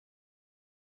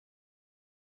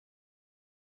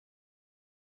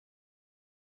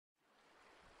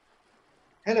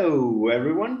Hello,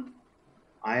 everyone.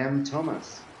 I am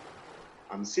Thomas.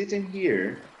 I'm sitting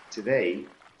here today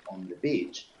on the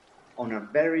beach on a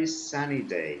very sunny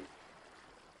day.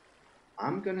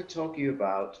 I'm going to talk to you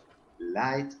about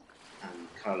light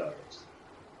and colors.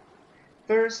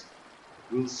 First,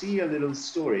 we'll see a little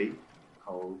story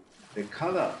called The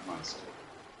Color Monster.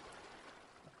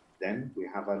 Then we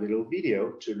have a little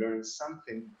video to learn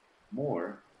something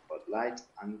more about light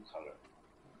and color.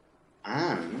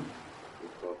 And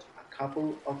we've got a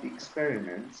couple of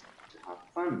experiments to have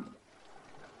fun.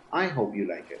 I hope you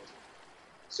like it.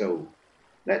 So,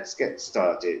 let's get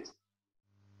started.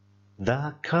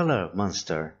 The Color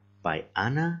Monster by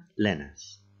Anna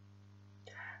Lennes.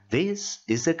 This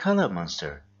is the Color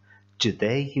Monster.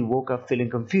 Today he woke up feeling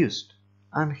confused,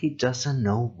 and he doesn't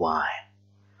know why.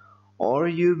 Are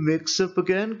you mixed up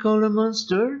again, Color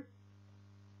Monster?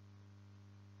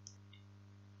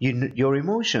 Your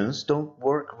emotions don't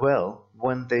work well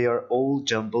when they are all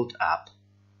jumbled up.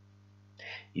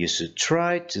 You should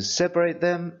try to separate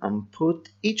them and put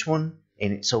each one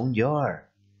in its own jar.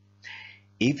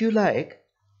 If you like,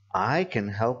 I can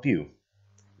help you.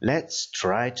 Let's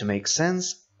try to make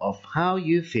sense of how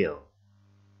you feel.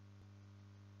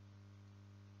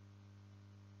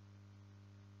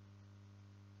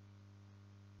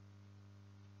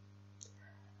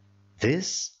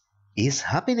 This is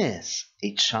happiness.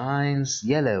 It shines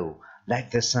yellow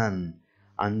like the sun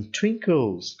and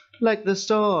twinkles like the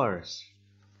stars.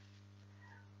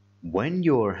 When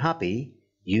you're happy,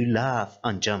 you laugh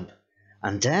and jump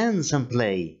and dance and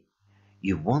play.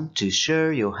 You want to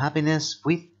share your happiness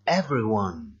with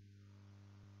everyone.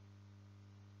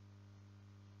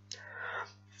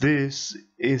 This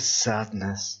is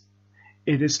sadness.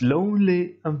 It is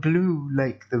lonely and blue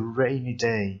like the rainy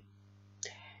day.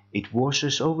 It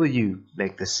washes over you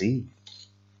like the sea.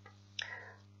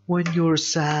 When you're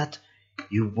sad,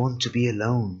 you want to be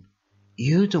alone.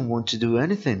 You don't want to do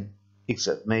anything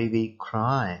except maybe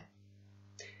cry.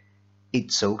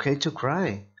 It's okay to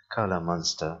cry, Color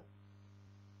Monster.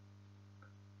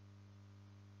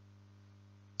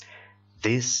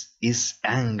 This is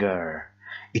anger.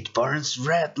 It burns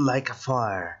red like a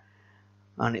fire,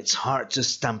 and it's hard to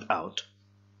stamp out.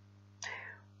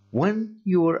 When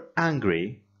you're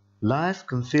angry, life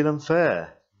can feel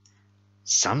unfair.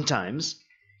 Sometimes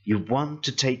you want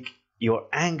to take your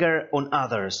anger on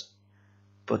others,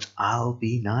 but I'll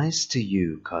be nice to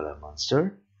you, Color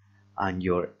Monster, and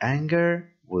your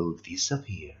anger will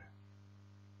disappear.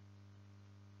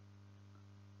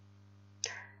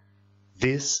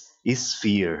 This is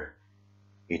fear.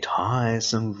 It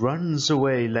hides and runs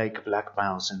away like a black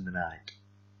mouse in the night.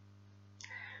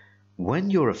 When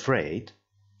you're afraid,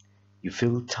 you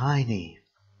feel tiny.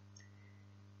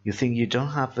 You think you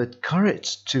don't have the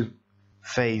courage to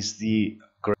face the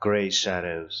gray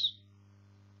shadows.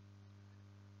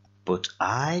 But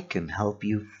I can help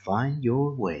you find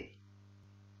your way.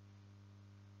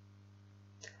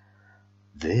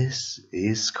 This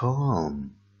is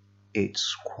calm.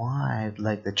 It's quiet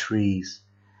like the trees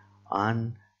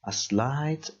and as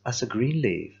light as a green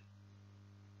leaf.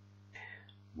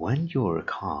 When you're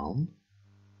calm,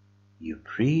 you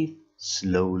breathe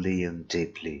slowly and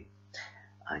deeply,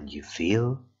 and you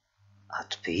feel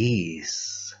at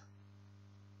peace.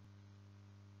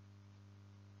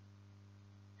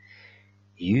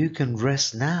 You can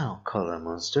rest now, Color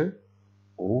Monster.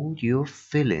 All your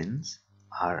feelings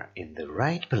are in the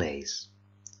right place.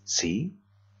 See?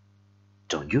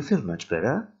 Don't you feel much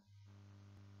better?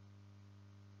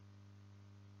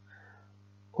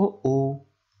 Uh-oh,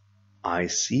 I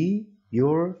see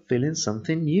you're feeling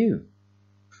something new.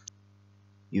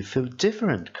 You feel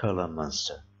different, Color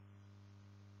Monster.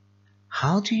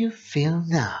 How do you feel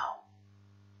now?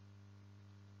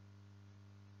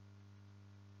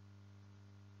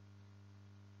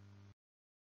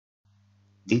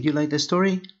 Did you like the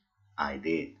story? I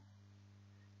did.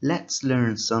 Let's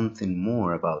learn something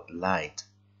more about light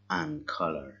and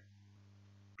color.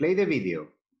 Play the video.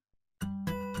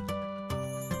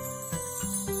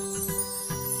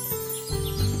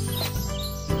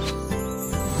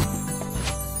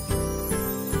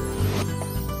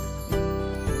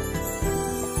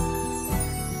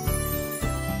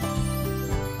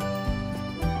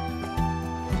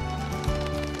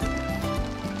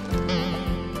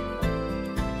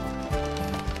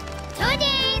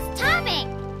 Today's topic: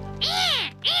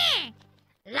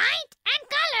 light and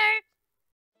color.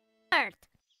 Earth.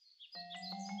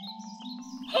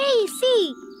 Hey,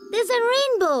 see, there's a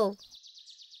rainbow.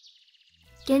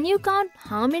 Can you count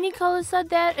how many colors are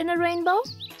there in a rainbow?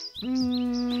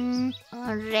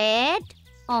 Red,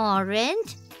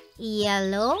 orange,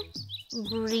 yellow,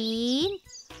 green,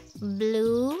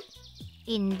 blue,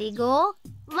 indigo,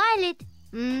 violet.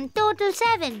 Total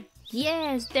 7.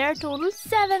 Yes, there are total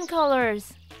 7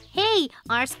 colors. Hey,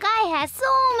 our sky has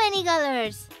so many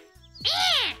colors.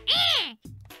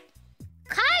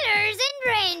 Colors in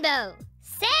rainbow.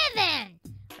 7.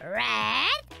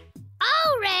 Red,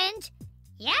 orange,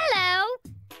 yellow,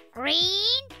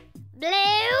 green,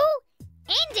 blue,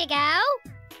 indigo,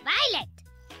 violet.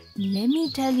 Let me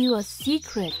tell you a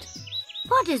secret.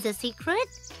 What is the secret?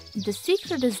 The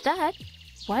secret is that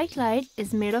white light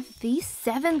is made of these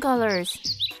 7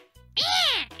 colors.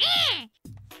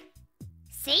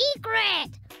 Secret!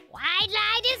 White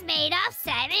light is made of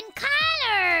 7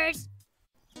 colors.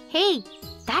 Hey,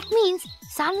 that means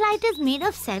sunlight is made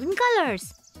of 7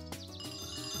 colors.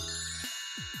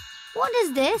 What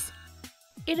is this?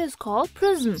 It is called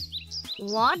prism.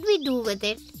 What we do with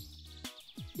it?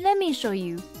 Let me show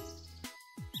you.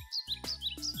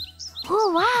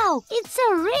 Oh wow! It's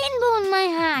a rainbow in my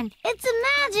hand. It's a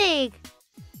magic.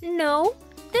 No,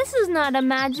 this is not a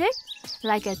magic.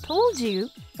 Like I told you,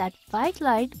 that white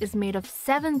light is made of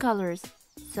 7 colors.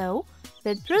 So,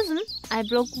 with prism, I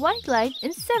broke white light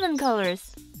in 7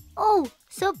 colors. Oh,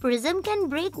 so prism can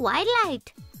break white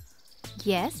light.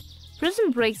 Yes,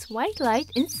 prism breaks white light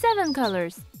in 7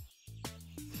 colors.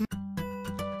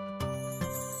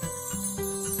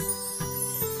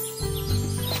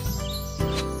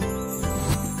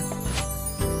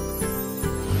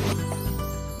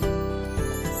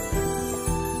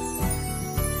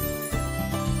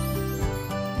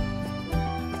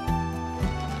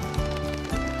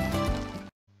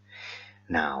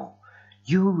 Now,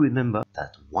 you remember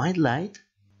that white light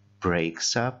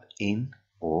breaks up in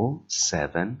all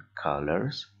 7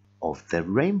 colors of the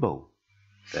rainbow.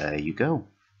 There you go.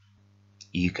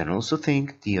 You can also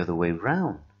think the other way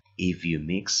round. If you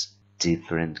mix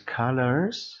different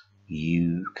colors,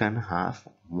 you can have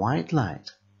white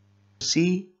light.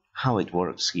 See how it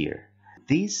works here.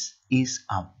 This is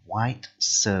a white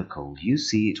circle. You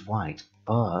see it white,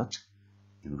 but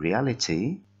in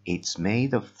reality, it's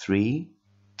made of 3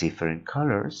 different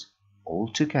colors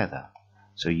all together.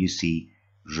 So you see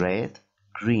red,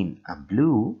 green and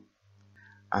blue,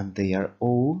 and they are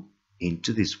all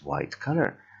into this white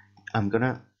color. I'm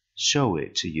gonna show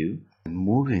it to you,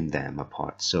 moving them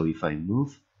apart. So if I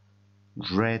move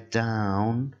red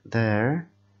down there,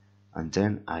 and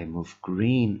then I move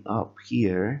green up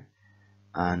here,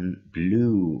 and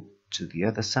blue to the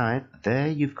other side, there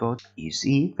you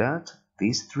see that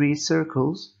these 3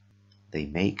 circles, they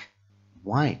make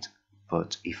white.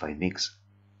 But if I mix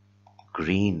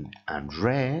green and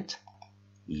red,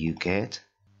 you get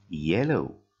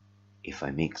yellow. If I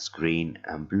mix green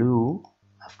and blue,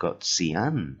 I've got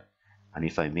cyan. And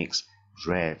if I mix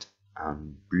red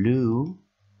and blue,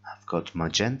 I've got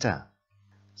magenta.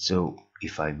 So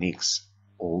if I mix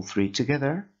all 3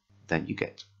 together, then you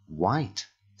get white.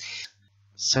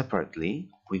 Separately,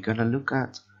 we're gonna look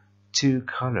at 2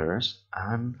 colors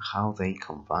and how they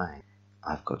combine.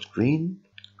 I've got green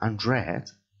and red,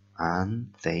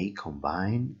 and they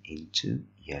combine into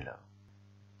yellow.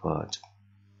 But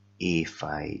if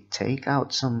I take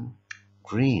out some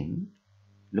green,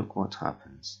 look what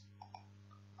happens.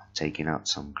 I'm taking out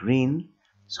some green,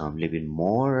 so I'm leaving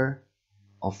more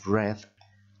of red,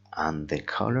 and the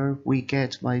color we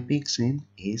get by mixing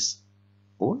is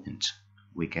orange.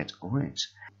 We get orange.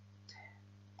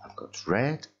 I've got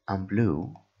red and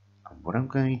blue, and what I'm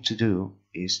going to do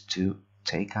is to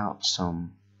take out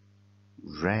some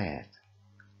red,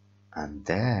 and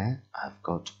there I've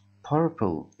got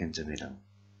purple in the middle.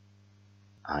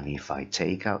 And if I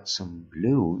take out some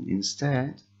blue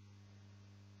instead,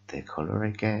 the color I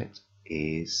get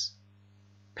is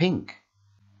pink.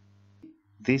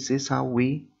 This is how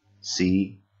we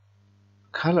see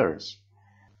colors.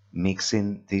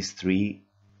 Mixing these 3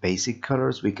 basic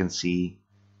colors, we can see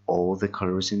all the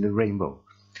colors in the rainbow.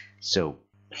 So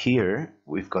here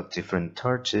we've got different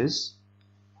torches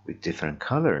with different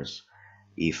colors.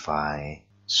 If I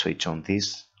switch on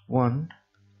this one,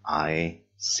 I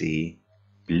see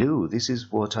blue. This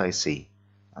is what I see,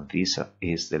 and this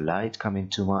is the light coming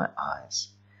to my eyes.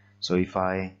 So if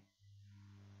I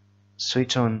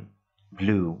switch on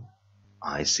blue,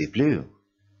 I see blue.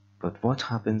 But what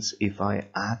happens if I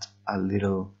add a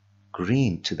little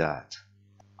green to that?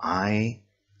 I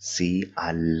see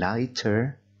a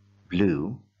lighter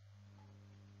blue,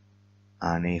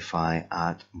 and if I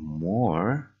add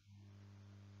more,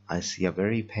 I see a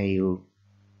very pale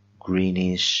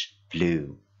greenish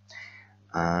blue.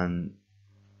 And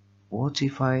what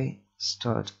if I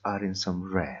start adding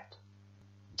some red?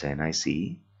 Then I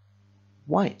see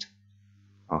white.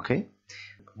 Okay,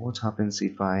 what happens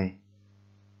if I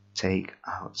take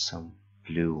out some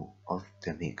blue of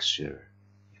the mixture.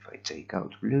 If I take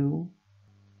out blue,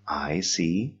 I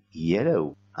see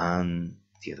yellow. And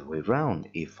the other way around,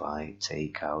 if I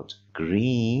take out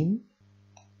green,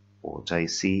 what I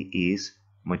see is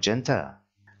magenta.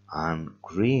 And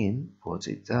green, what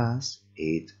it does,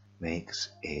 it makes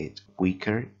it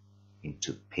weaker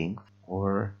into pink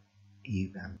or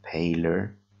even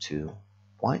paler to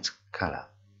white color.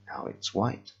 Now it's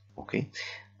white, okay?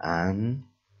 And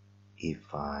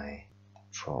if I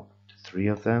drop the three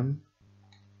of them,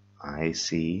 I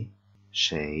see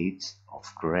shades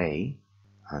of gray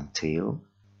until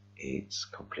it's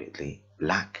completely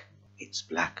black. It's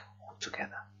black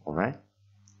altogether, alright?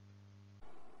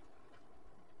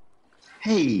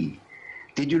 Hey,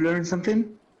 did you learn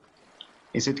something?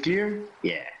 Is it clear?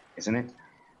 Yeah, isn't it?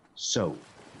 So,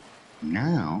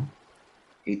 now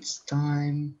it's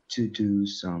time to do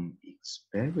some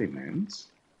experiments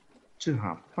to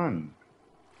have fun.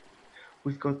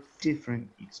 We've got different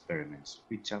experiments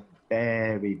which are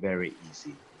very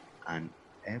easy, and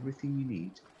everything you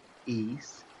need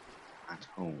is at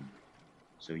home,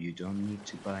 so you don't need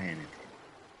to buy anything.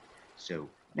 So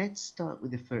let's start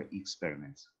with the first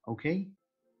experiment, okay?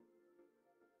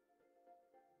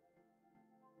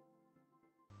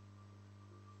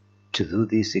 To do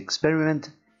this experiment,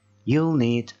 you'll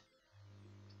need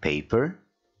paper,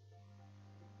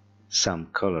 some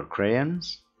color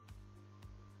crayons,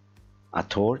 a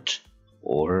torch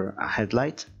or a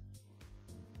headlight,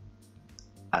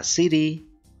 a CD,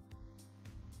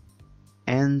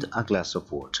 and a glass of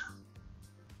water.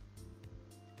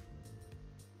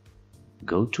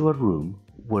 Go to a room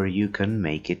where you can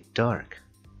make it dark.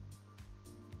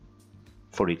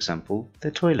 For example,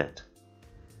 the toilet.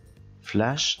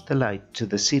 Flash the light to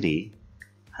the CD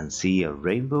and see a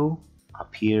rainbow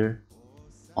appear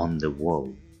on the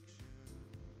wall.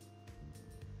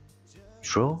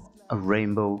 Draw a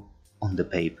rainbow on the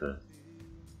paper.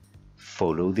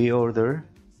 Follow the order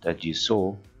that you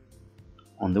saw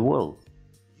on the wall.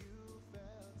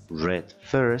 Red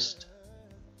first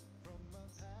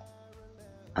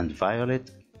and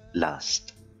violet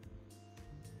last.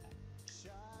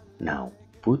 Now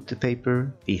put the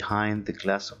paper behind the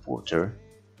glass of water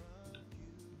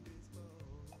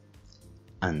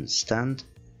and stand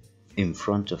in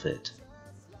front of it.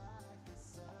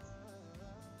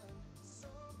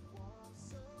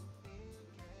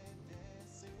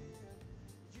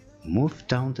 Move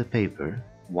down the paper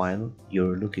while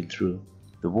you're looking through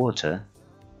the water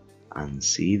and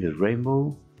see the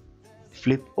rainbow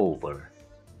flip over.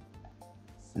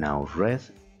 Now red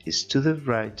is to the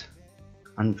right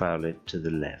and violet to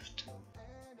the left.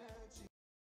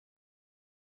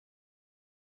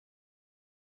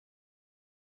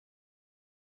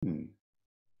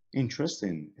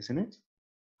 Interesting, isn't it?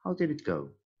 How did it go?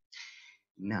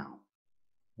 Now,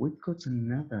 we've got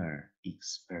another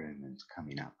experiment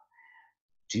coming up.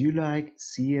 Do you like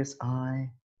CSI?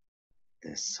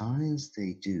 The science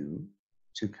they do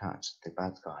to catch the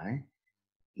bad guy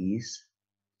is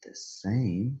the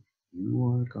same you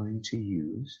are going to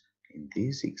use in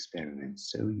this experiment,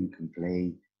 so you can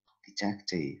play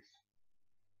detective.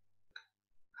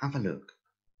 Have a look.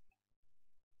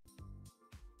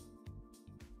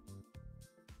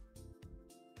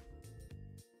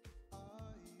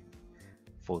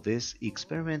 For this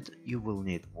experiment, you will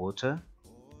need water,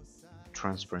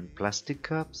 transparent plastic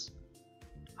cups,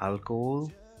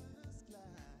 alcohol,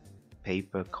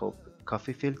 paper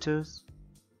coffee filters,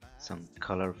 some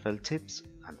color felt tips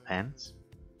and pens,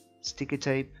 sticky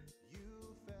tape,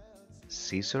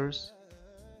 scissors,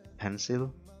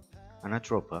 pencil, and a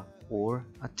dropper or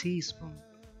a teaspoon.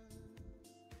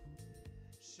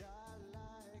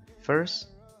 First,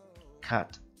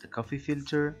 cut the coffee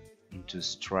filter into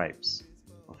stripes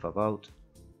of about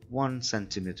 1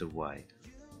 centimeter wide.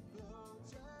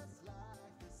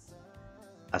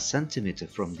 A centimeter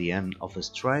from the end of a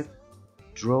stripe,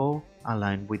 draw a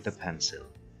line with the pencil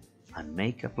and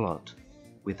make a blot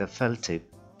with a felt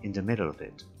tip in the middle of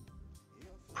it.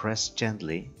 Press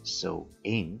gently so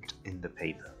inked in the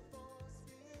paper.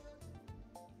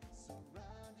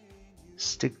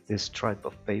 Stick this stripe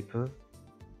of paper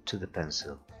to the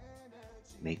pencil.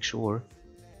 Make sure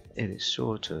it is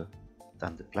shorter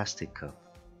than the plastic cup.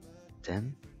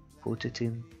 Then put it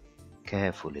in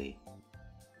carefully.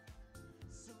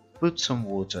 Put some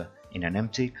water in an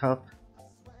empty cup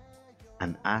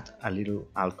and add a little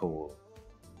alcohol.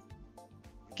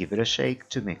 Give it a shake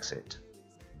to mix it.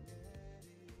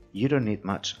 You don't need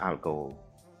much alcohol.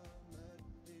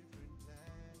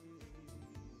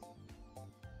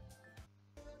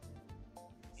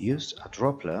 Use a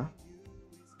dropper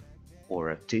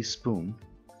or a teaspoon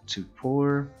to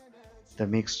pour the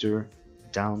mixture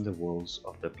down the walls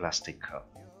of the plastic cup.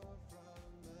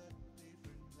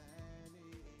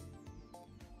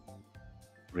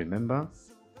 Remember,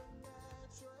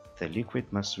 the liquid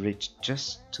must reach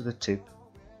just to the tip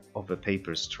of the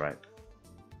paper stripe.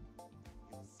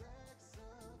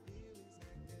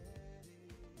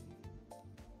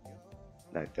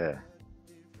 Like there.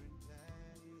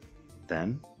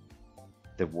 Then,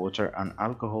 the water and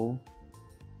alcohol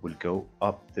will go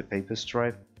up the paper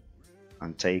stripe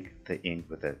and take the ink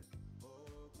with it.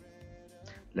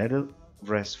 Let it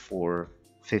rest for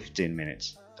 15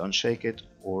 minutes. Don't shake it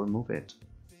or move it.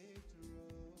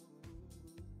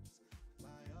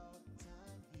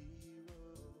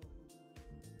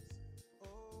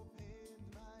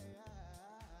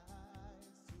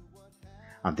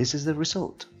 And this is the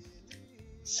result.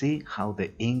 See how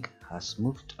the ink has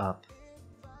moved up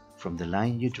from the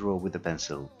line you draw with the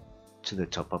pencil to the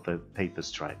top of a paper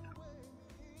stripe.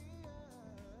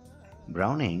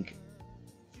 Brown ink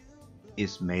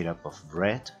is made up of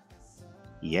red,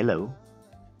 yellow,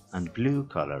 and blue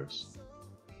colors.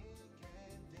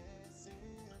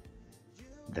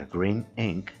 The green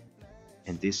ink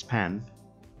in this pen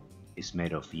is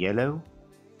made of yellow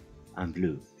and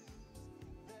blue.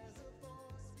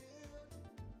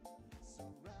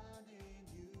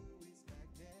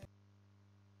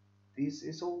 This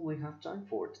is all we have time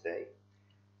for today.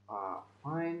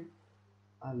 Find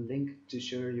a link to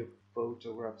share your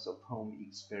photographs of home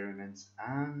experiments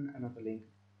and another link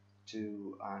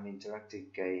to an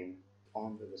interactive game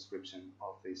on the description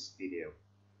of this video.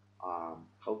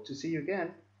 Hope to see you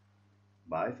again.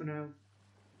 Bye for now.